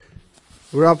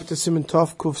We're up to Siman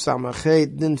Tov Kuf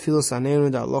Samachet, Din Tfilas Anenu,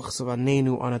 that lochs of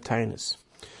Anenu on a Tainus.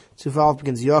 Tufal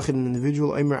begins Yachid, an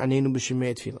individual, Eimer Anenu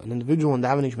b'Shemei Tefillah. An individual in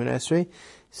Davening Shemini Esrei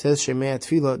says Shemei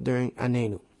Tefillah during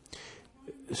Anenu.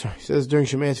 Says during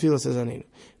Shemei Tefillah says Anenu.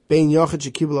 Bein Yachid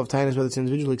Shekibel of Tainus, whether it's an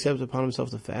individual accepts upon himself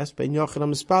to fast. Bein Yachid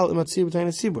Amispal Imatzib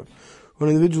Tainus Tzibur. Or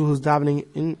an individual who's davening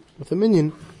in with a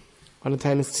minion on a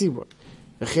Tainus Tzibur.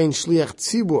 V'chein Shliach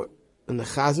Tzibur, and the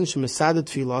Chazan Shemesadet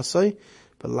Tfilasai.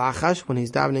 But Lachash, when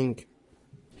he's davening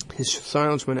his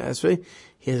silent Shemini Esrei,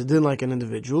 he has a din like an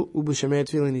individual. Ubu Shemei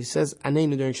Tefillah, and he says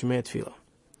Anenu during Shemei Tefillah.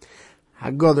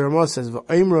 Haggadah, the Ramah says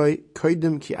V'oimroi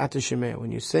koidim ki ata Shemei.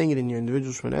 When you're saying it in your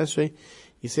individual Shemini Esrei,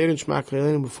 you say it in Shema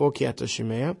K'leilenu before ki ata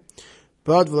Shemei.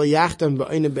 But v'lo yachtam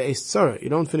ba'oine be'ez tzara. You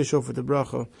don't finish off with the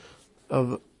bracha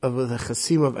of the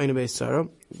chasim of oine be'ez tzara,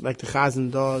 like the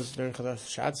Chazan does during Chadas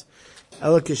Shatz.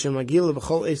 When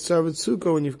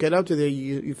you get up to there,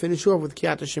 you finish off with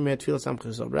Kiyat Shemei Tefillah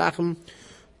Samchis Abraham,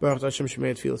 Baruch Hashem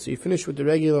Shemei Tefillah. So you finish with the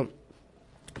regular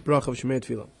bracha of Shemei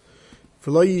Tefillah.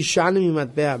 V'lo yishanim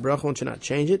yimatbeh, bracha one should not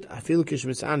change it. Afilu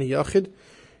kishmisani yachid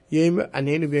yem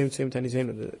anenu b'yem tzim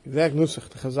tanizenu. The exact nusach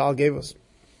the Chazal gave us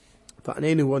for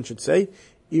anenu one should say,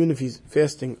 even if he's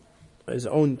fasting his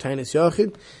own tainus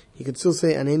yachid, he could still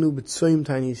say anenu b'tzim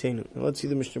tanizenu. Now let's see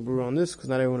the Mishnah Berurah on this, because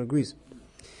not everyone agrees.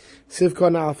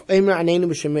 Sivkon alf Eimer Anenu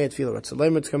b'Shemei Tefillah.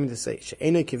 Ratzalaimer it's coming to say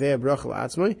she'ena kivei bracha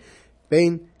la'atzmai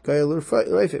bein gayel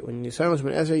l'reifit. When you silence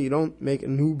Shemini Esrei, you don't make a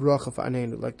new bracha for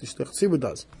Anenu like the Shlich Tzibur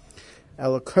does.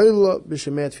 El koila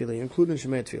b'Shemei Tefillah, you include in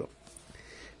Shemei Tefillah.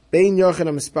 Bein yochid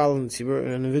amispal in Tzibur,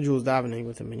 an individual is davening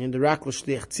with a minion. The rak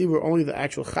l'Shlich Tzibur, only the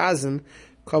actual Chazan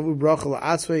kavu bracha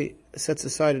la'atzmai sets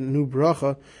aside a new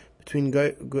bracha between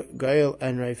gayel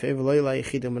and reifit v'lo yilai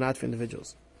yichidim, but not for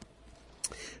individuals.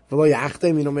 You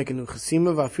don't make a new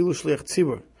chasima, v'afilu shliach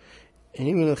tzibur. And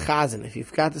even a chazan, if you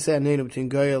forgot to say anenu between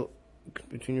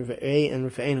Rifa'ei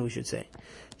and Rifa'enu, we should say.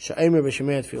 Sha'emer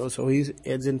b'Shemei Tefillah, so he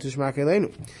adds into Shema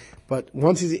K'leilenu. But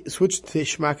once he switched to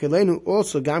Shema K'leilenu,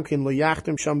 also, gamkin lo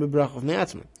yachtem sham b'brach of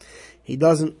ne'atzma. He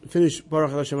doesn't finish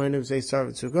Baruch HaShemaynu v'zei tzar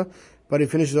v'tzukah, but he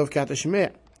finishes off Kata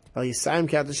Shemei. Well, Yisayim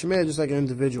Kata Shemei just like an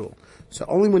individual. So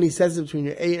only when he says it between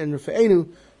Rifa'ei and Rifa'enu,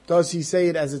 does he say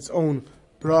it as its own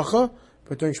bracha,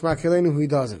 but during Shema K'leilenu, he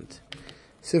doesn't.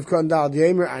 Sivkon dal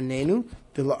d'yemer anenu,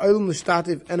 de la'olam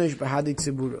l'shtativ enosh b'hadik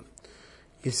tzibura.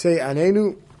 You say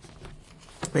anenu,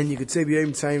 and you could say b'yom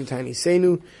tzayim tani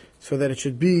seinu, so that it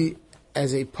should be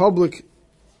as a public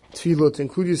tefillah to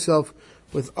include yourself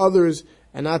with others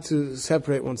and not to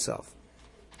separate oneself.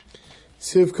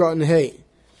 Sivkon hey,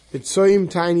 b'tzoyim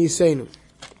tani seinu,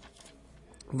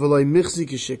 v'loy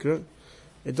michzik yishikra.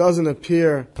 It doesn't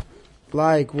appear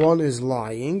like one is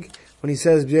lying when he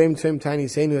says b'yom tzayim tani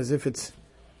seinu, as if it's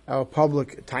our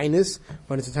public tainus,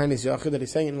 when it's a tainus yachid, that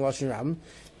he's saying it in Lashon Rabbim.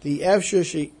 The efshir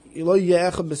she lo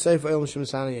ye'echad b'seif el mishum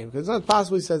sanayim, because it's not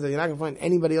possible, he says, that you're not going to find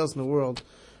anybody else in the world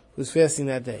who's fasting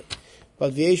that day.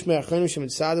 But v'yesh me'achonim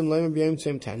shemitzadim loyim b'yom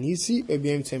tzayim tanisi or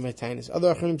b'yom tzayim tainus.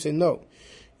 Other achonim say no,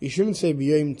 you shouldn't say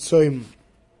b'yom tzayim.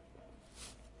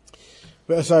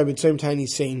 Sorry, b'yom tani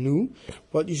seinu,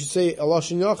 but you should say a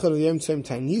Lashon yachid b'yom tzayim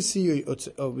tanisi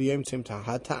or b'yom tzayim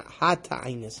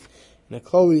ha'tainus. In a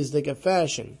Chloe's-like a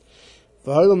fashion.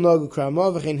 But our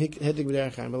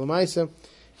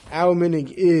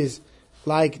minig is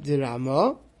like the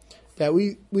Ramah, that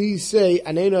we say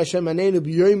Anenu Hashem Anenu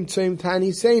b'yom tzayim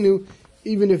tani seinu,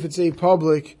 even if it's a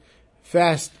public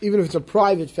fast, even if it's a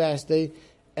private fast day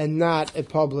and not a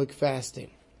public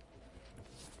fasting.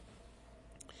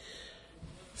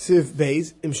 Siv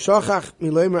Beis im shachach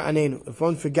miloimer Anenu. If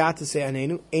one forgot to say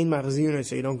Anenu, ein machzirun,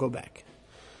 so you don't go back.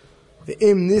 The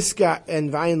im niska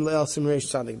and vayin le'el simreish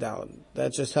tzadik dalad.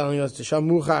 That's just telling us the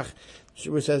shamuchach,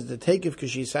 which says the takeif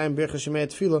kashi sayim bircha shemei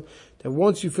tefillah, that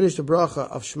once you finish the bracha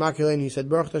of Shema K'leilenu, you said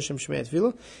Baruch Hashem Shemei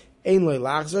Tefillah, ein lo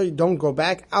lachzor, you don't go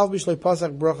back. Al bishlei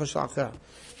pasak bracha shalcha.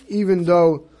 Even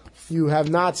though you have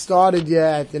not started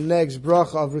yet the next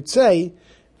bracha of Ritzei,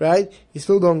 right? You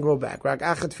still don't go back. Rak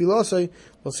achat tefillah,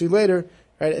 we'll see later,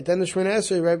 right? At the end of Shemini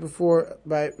Esrei, right before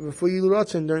Yilu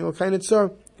Ratzon, during Okayin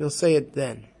Tzar, you'll say it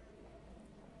then.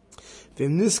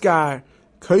 V'im niskar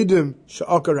koidim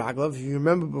she'akar raglav. If you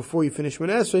remember before you finish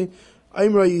Shemini Esrei,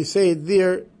 Aimra, you say it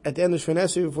there at the end of Shemini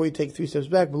Esrei before you take 3 steps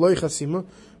back, b'loy chasima,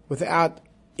 without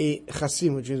a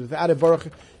chasim, which means without a baruch.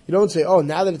 You don't say, oh,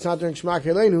 now that it's not during Shema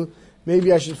K'leilenu,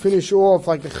 maybe I should finish off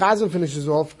like the Chazan finishes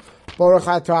off, Baruch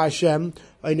Atah Hashem,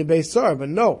 Ein Beis Tzar. But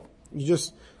no, you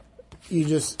just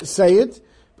say it,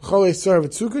 b'chol Tzar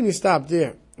v'tzukah, and you stop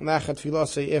there. Nachat Tfilah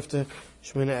say after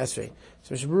Shemini Esrei.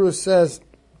 So Mishnah Berurah says,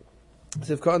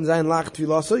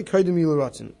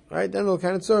 right? Then it'll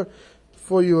kind of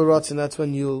for you and that's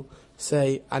when you'll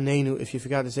say Anenu if you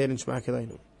forgot to say it in Shema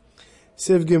Kileinu.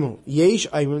 Siv Gimel. Yesh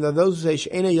Aimim, that those who say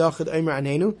She'ena Yachid Aimer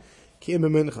Anenu, Ki Im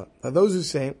Mincha. Now those who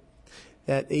say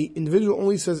that an individual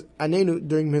only says Anenu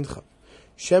during Mincha.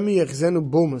 Shemi Yechzenu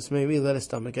Bulmus, maybe let his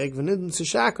stomach ache. V'nidin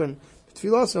Seshakon,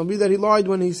 Tfilas, it'll be that he lied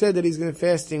when he said that he's going to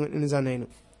fasting in his Anenu.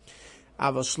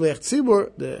 Aval Shlech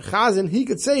Tzibur, the Chazan, he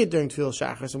could say it during Tfil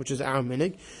Shachar, which is our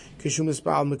minig. Kishum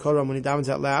Espal Mekoram, when he davens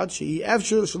out loud, She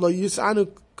Efshur Shalo Yisanu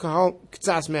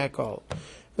K'tzas Me'akol.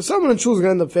 But someone in Shul is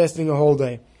going to end up fasting a whole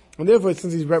day. And therefore,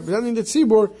 since he's representing the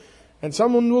Tzibur, and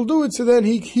someone will do it, so then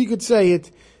he could say it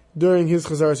during his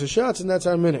Chazar Sashatz, and that's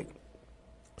our minig.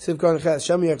 Sivkan Ches,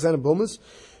 Shemi Yachzana Bulmus,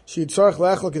 She Tzarech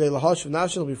Lechel Kedei Lahash of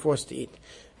Nafshel, will be forced to eat.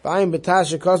 Ba'im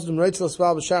Batasha Kostum Reitzel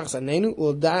Spal B'Shachas Anenu,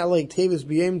 will Dalek Tevis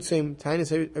B'Yem Tzim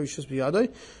Tainis Avishus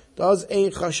B'Yadai, does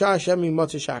Ein Chasha Shemi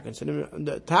Motzah Shakin. So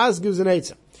the Taz gives an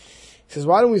Eitzah. He says,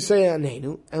 why don't we say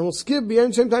Anenu, and we'll skip B'Yem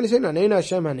Tzim Tainis Anenu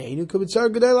Hashem Anenu, Kubitzar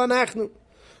Gedei Lanachnu.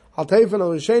 Al Teifan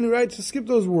Al Rishenu, right? To skip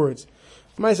those words.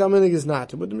 My Salminig is not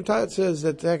to, but the Metallet says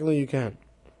that technically you can.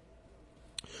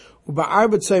 Uba'ar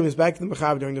B'Tzayim is back to the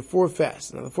Mechaber during the 4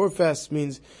 fasts. Now the 4 fasts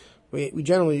means we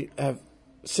generally have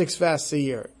 6 fasts a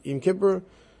year. Yom Kippur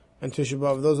and Tisha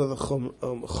B'Av, those are the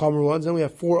Chomer ones. Then we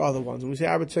have 4 other ones. When we say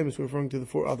Arba Tzayim, we're referring to the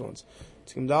 4 other ones.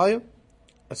 Tzim Dalia,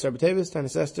 Asar B'Tevis,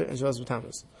 Tanis Esther, and Shavaz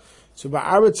B'Tamas. So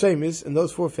Ba'ar B'Tzayim is, in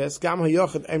those 4 fasts, Gam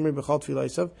HaYochad Emri B'Chal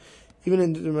Tfilah. Even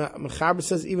in the Mechaber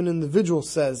says, even an individual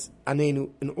says Anenu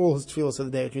in all his tefillos of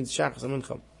the day, which means Shachas and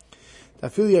Mincha.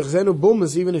 Tafil Yachzenu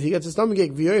Bulmus, even if he gets a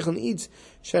stomachache, V'yoichan eats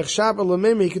Shech Shab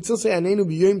Al-Lamemi, he could still say Anenu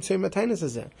B'yoyim Tzem Matainas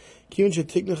Hazeh. Kiyun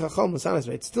Shetiknu Chachal Masanas.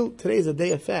 It's still, today is a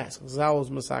day of fast.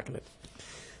 Zawal's Masakin it.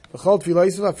 V'chal Tfilah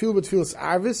Yisrael, Afil B'Tfilas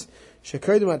Arvis,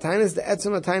 Shekerdu Matainas, the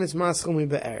Etzem Matainas Maschel Mi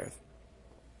Be'erev.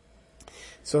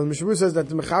 So the Mishabur says that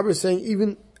the Mechaber is saying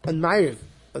even on Ma'ariv,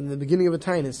 in the beginning of a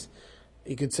Tainis,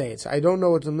 you could say it. So I don't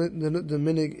know what the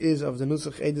minig is of the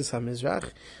Nusach Edis HaMizrach,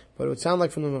 but it would sound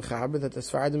like from the Mechaber that the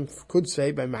Sfaradim could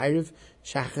say by Ma'ariv,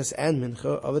 Shachas, and Mincha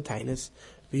of a Tainis,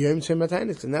 B'yom Tzem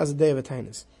Tainis, and that's the day of a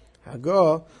Tainis.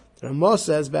 Hago, the Ramah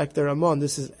says back there, Ramah, and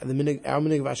this is the minig, our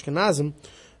minig of Ashkenazim,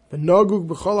 B'nogug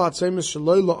B'chol HaTzemis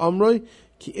Shaloi Lo Amroi,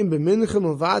 Ki Im B'mincha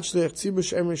Melvad Shleich Tzibur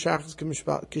She'emri Shachas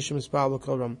Kishim Espal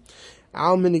B'Kol Ram.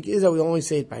 Our minig is that we only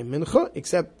say it by Mincha,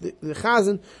 except the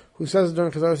Chazan, who says it during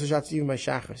Chazar Sashatz, even by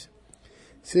Shachas.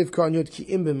 Siv Kan Yud Ki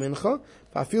Im B'mincha,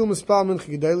 V'afil Mispal Mincha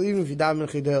Gedel, even if you daven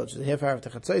Mincha Gedel, which is a half hour of the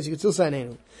Chatzos, you can still say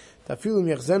Anenu. V'afil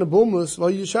Yachzenu Bulmus, Lo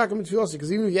Yishakim et Tfilosi,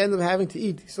 because even if you end up having to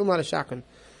eat, he's still not a Shakin.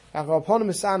 Upon him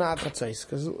Misana at Chatzos,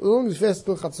 because as long as you fast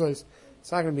till Chatzos,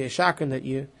 it's not going to be a Shakin that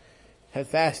you have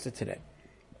fasted today.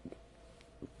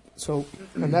 So,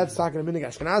 and that's talking to Minig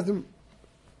Ashkenazim,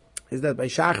 is that by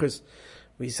Shachas,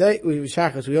 we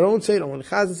don't say it, when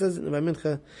Chazan says it, and by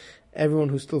Mincha, everyone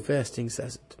who's still fasting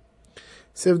says it.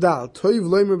 Sivdal, Toiv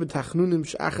Loimer B'Tachnunim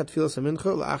Sh'achat Tfilas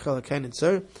HaMincha, L'achal HaKain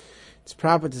Etzor. It's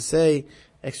proper to say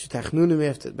extra Tachnunim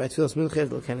after, by Tfilas Mincha,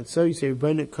 L'Kain Etzor, you say,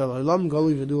 Rebbeinu Kol Olam,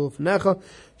 Goli V'Dul V'Necha,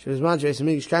 Shevizman, Sheves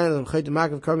Amig Shkain, L'M Chayt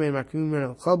Makav, Karmei, Makim, Mer,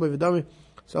 L'Chal, B'Y V'Dami.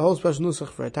 It's a whole special nusach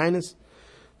for a Tainis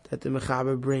that the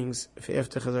Mechaber brings for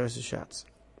after Chazar Sashatz.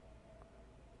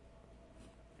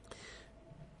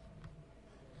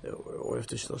 Or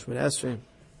after Shlosh Mit Esrei.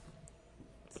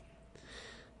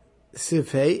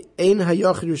 Sifhei, Ein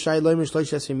HaYochid Rishai Loimer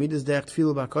Shlosh Esrei Midas Derech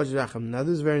Tfilu Ba'Kodesh Racham. Now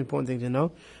this is a very important thing to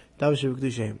know.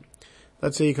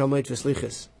 Let's say you come late for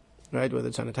Slichas, right? Whether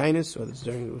it's on a Tainis, whether it's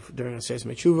during a Seis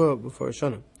Mechuva, or before a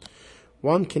Shana.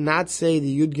 One cannot say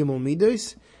the Yud Gimel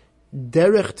Midas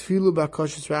Derech Tfilu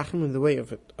Ba'Kodesh Racham in the way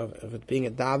of it being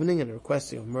a davening and a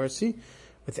requesting of mercy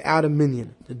without a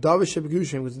minion. The Davish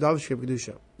Shebegdusha with Davish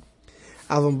Shebegdusha.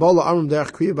 If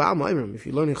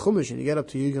you learn in Chumash and you get up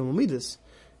to Yud Gimel Midas,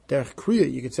 Derech Kriya,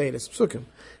 you could say it as Psukim,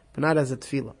 but not as a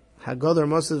Tefillah. Hagadar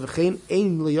Moses v'chein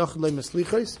ein liyochad le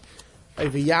meslichos,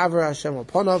 v'yaver Hashem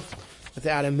upanav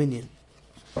without a minion.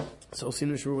 So we'll see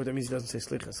in the Shur what that means. He doesn't say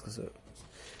slichas because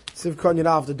Siv Kan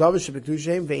Yadav the Davish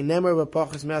Shebekdusha ve'nemer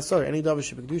v'pachas me'asor. Any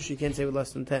Davish Shebekdusha you can't say with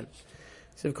less than 10.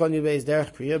 Siv Kan Yadav is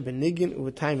Derech Kriya benigin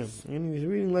u'v'taimim. And he's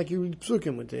reading like you read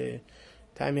Psukim with the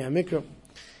Taimei HaMikra.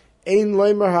 Ein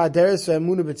loimer ha'aderes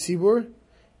ve'emuna b'tzibur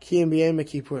ki em b'yem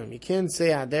kippurim. You can't say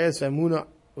ha'aderes ve'emuna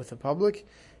with the public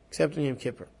except in Yom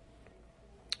Kippur.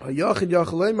 Yachid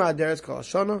yachid loimer ha'aderes kol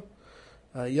hashana.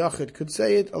 Yachid could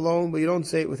say it alone, but you don't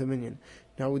say it with a minion.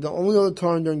 Now, the only other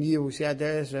time during the year we say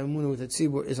ha'aderes ve'emuna with the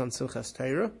tzibur is on Simchas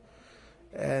Torah,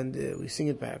 and we sing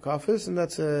it by a kafis, and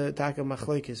that's a taka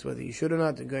machlekes whether you should or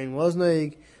not. The Gaon was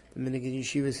noig, the minig in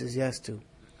yeshiva says yes to.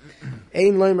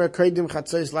 Ein loimer kaidim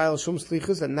chatzos lail shum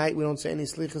slichas. At night we don't say any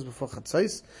slichas before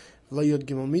chatzos. Lo Yud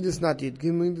Gimel Midas, not Yud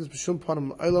Gimel Midas, B'shum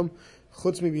Panam L'Olam,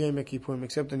 Chutz Mi B'Yom Kippurim,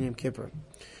 except on Yom Kippur.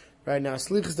 Right now,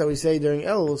 slichas that we say during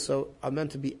Elul also are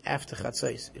meant to be after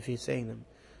Chatzos, if you're saying them.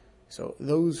 So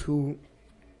those who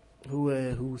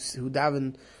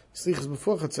daven slichas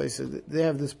before Chatzos, they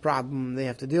have this problem, they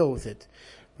have to deal with it.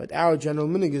 But our general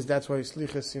minhag is that's why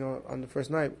slichas, on the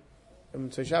first night,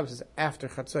 Motzei Shabbos is after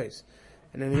Chatzos,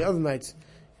 and any other nights,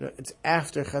 it's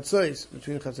after Chatzos,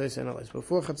 between Chatzos and Elul.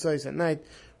 Before Chatzos at night,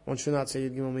 one should not say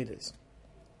Yud Gimel Midas.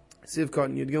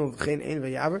 Sivkot Yud Gimel V'chein Ein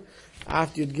V'yaver.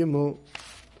 After Yud Gimel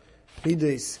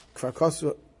Midas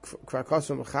Kvarkosu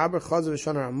Mechaber Chazav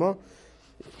V'Shana Ramah.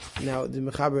 Now the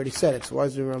Mechaber already said it, so why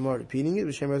is the Ramah repeating it?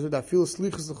 V'Shem Razud Afil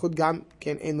Slichas L'Chud Gam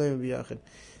Ken Ein Leim B'Yachid.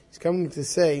 He's coming to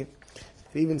say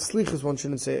that even Slichas one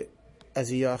shouldn't say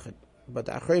as a Yachid, but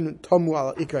the Achrein Tomu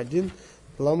Al Ikar Din.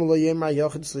 Why shouldn't a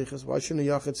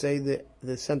Yachid say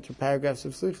the center paragraphs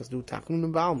of Slichas? Do Tachnun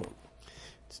and Baalma.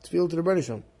 It's Tefillah to the Rebbeinu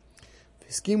Shalom.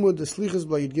 Scheme with the Slichas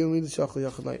by Yud Gimel Midas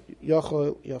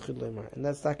Yachol Yachid Leimar. And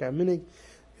that's like our minig.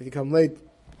 If you come late,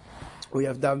 or you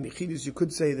have Daven B'Chidus, you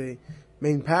could say the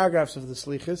main paragraphs of the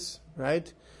Slichas,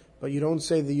 right? But you don't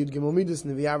say the Yud Gimel Midas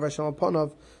and the V'yav Hashem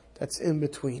Aponov. That's in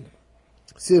between.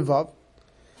 Sivav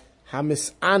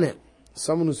Hamis Ane,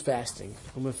 someone who's fasting.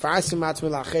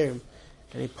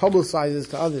 And he publicizes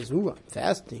to others, I'm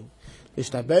fasting.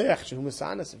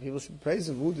 People should praise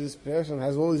him. This person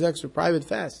has all these extra private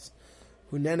fasts.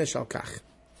 He'll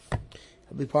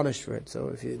be punished for it. So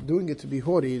if you're doing it to be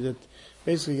haughty, that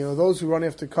basically, those who run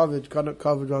after covet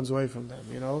runs away from them.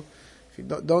 If you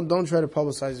don't try to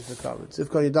publicize it for covet. So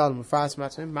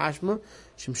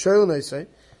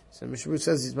Mishmur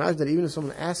says he's mad that even if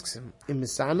someone asks him, if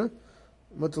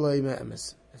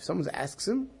someone asks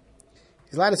him,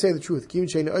 he's allowed to say the truth.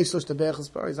 He's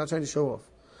not trying to show off.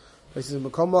 But he says,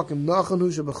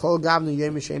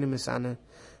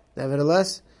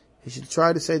 nevertheless, he should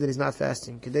try to say that he's not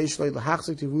fasting. People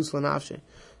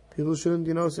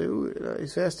shouldn't, say,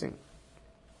 he's fasting.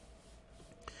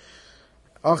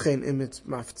 To give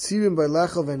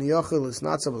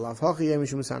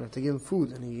him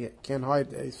food and he can't hide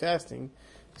that he's fasting,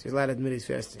 so he's allowed to admit he's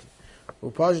fasting.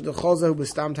 But this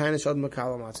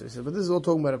is all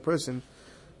talking about a person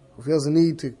who feels the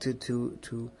need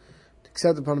to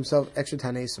accept upon himself extra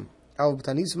tanesim.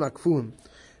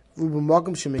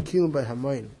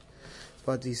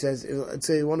 But he says, let's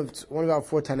say one of our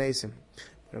 4 tanesim.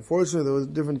 And unfortunately, there were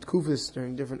different kufis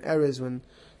during different eras when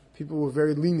people were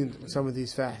very lenient with some of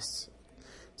these fasts.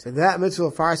 So that mitzvah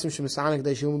of farsim shemisanik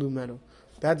they shilmudu menu.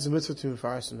 That's the mitzvah to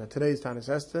farsim. That today is Tanis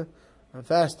Esther. I'm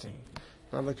fasting.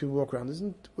 Not like people walk around.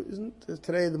 Isn't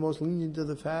today the most lenient of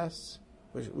the fasts?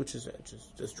 Which is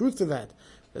there's truth to that.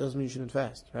 That doesn't mean you shouldn't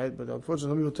fast, right? But unfortunately,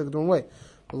 some people took it the wrong way.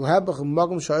 So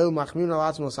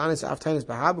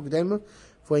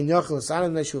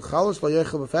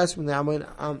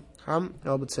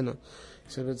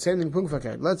the same thing,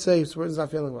 let's say this person's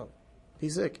not feeling well.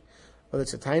 He's sick. Whether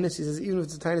it's a tinus, he says, even if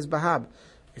it's a tinus bahab,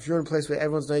 if you're in a place where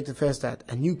everyone's ready to fast that,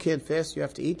 and you can't fast, you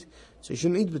have to eat. So you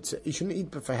shouldn't eat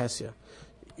b'fahasia.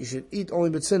 You should eat only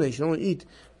b'tzina. You should only eat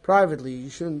privately. You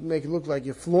shouldn't make it look like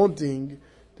you're flaunting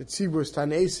the tzibur's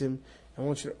tanesim, and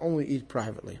one should only eat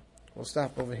privately. We'll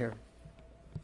stop over here.